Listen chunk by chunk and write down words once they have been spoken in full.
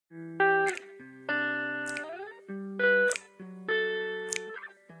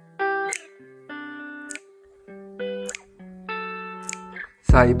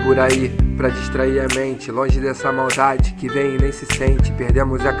Sair por aí pra distrair a mente, longe dessa maldade que vem e nem se sente.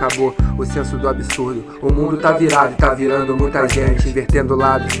 Perdemos e acabou o senso do absurdo. O mundo tá virado e tá virando muita gente, invertendo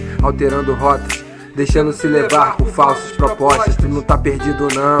lados, alterando rotas, deixando se levar por falsas propostas. Tu não tá perdido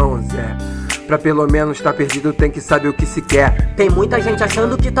não, Zé. Pra pelo menos tá perdido tem que saber o que se quer. Tem muita gente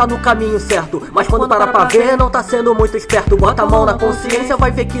achando que tá no caminho certo, mas quando para pra ver não tá sendo muito esperto. Bota a mão na consciência,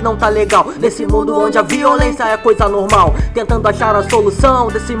 vai ver que não tá legal. Nesse mundo onde a violência é coisa normal, tentando achar a solução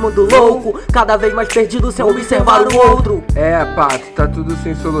desse mundo louco, cada vez mais perdido sem observar o outro. É, Pato, tá tudo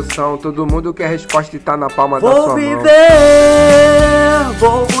sem solução. Todo mundo quer resposta e tá na palma da sua mão. Vou viver,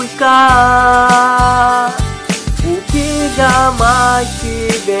 vou buscar o que jamais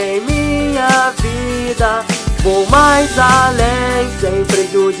tive em minha vida. Vou mais além, sem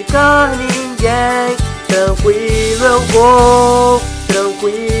prejudicar ninguém. Tranquilo eu vou,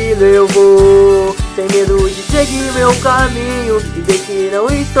 tranquilo eu vou, sem medo de seguir meu caminho e ver que não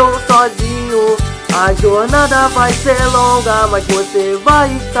estou sozinho. A jornada vai ser longa, mas você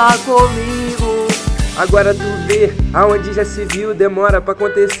vai estar comigo. Agora tu vê, aonde já se viu, demora pra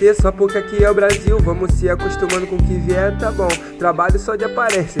acontecer, só porque aqui é o Brasil. Vamos se acostumando com o que vier, tá bom. Trabalho só de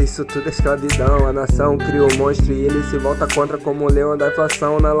aparência, isso tudo é escravidão. A nação criou um monstro e ele se volta contra como o leão da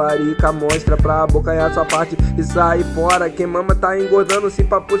inflação. Na larica mostra pra abocanhar sua parte e sair fora. Quem mama tá engordando, se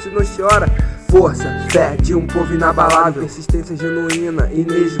papo se não chora. Força, fé de um povo inabalável, persistência genuína,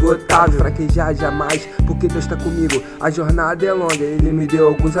 inesgotável. Fraquejar jamais, porque Deus tá comigo. A jornada é longa, Ele me deu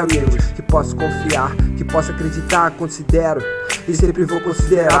alguns amigos que posso confiar, que posso acreditar, considero e sempre vou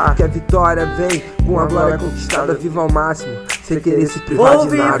considerar, porque a vitória vem com a glória conquistada. Viva ao máximo, sem querer se privar Vou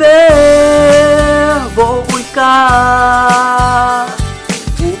de nada. viver, vou buscar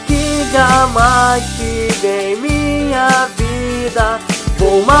o que jamais tive em minha vida.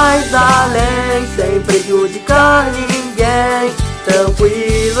 Vou mais além, sem prejudicar ninguém.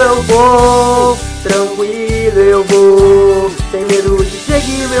 Tranquilo eu vou, tranquilo eu vou, sem medo de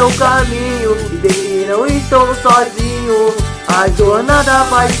seguir meu caminho e ver que não estou sozinho. A jornada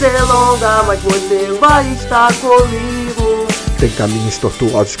vai ser longa, mas você vai estar comigo. Tem caminhos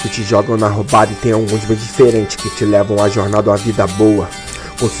tortuosos que te jogam na roubada e tem alguns bem diferentes que te levam à jornada a uma vida boa.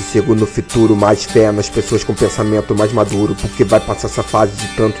 Com sossego no futuro, mais fé nas pessoas com pensamento mais maduro, porque vai passar essa fase de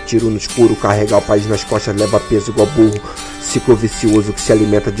tanto tiro no escuro. Carregar o país nas costas leva peso igual burro. Ciclo vicioso que se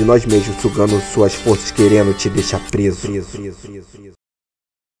alimenta de nós mesmos, sugando suas forças, querendo te deixar preso.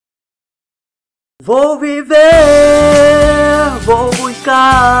 Vou viver, vou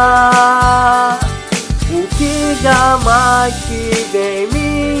buscar o que jamais tive em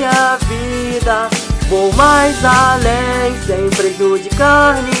minha vida. Vou mais além, sem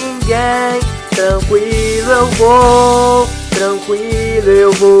prejudicar ninguém. Tranquilo eu vou, tranquilo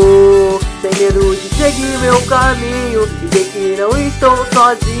eu vou, sem medo de seguir meu caminho e ver que não estou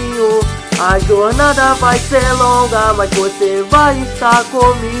sozinho. A jornada vai ser longa, mas você vai estar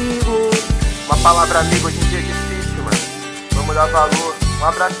comigo. Uma palavra amiga hoje em dia é difícil, mano. Vamos dar valor. Um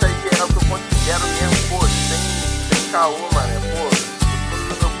abraço aí geral que eu considero mesmo, pô, sem caô, mano. Pô, do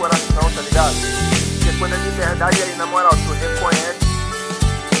fundo do meu coração, tá ligado? Porque quando é de verdade aí, na moral, tu reconhece,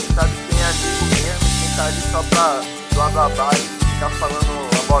 tu sabe quem é amigo mesmo, quem tá ali só pra blá blá blá e ficar falando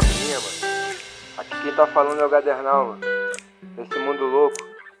abobrinha, mano. Aqui quem tá falando é o GadernaL, mano. Nesse mundo louco,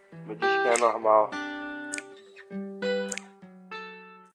 me diz que é normal.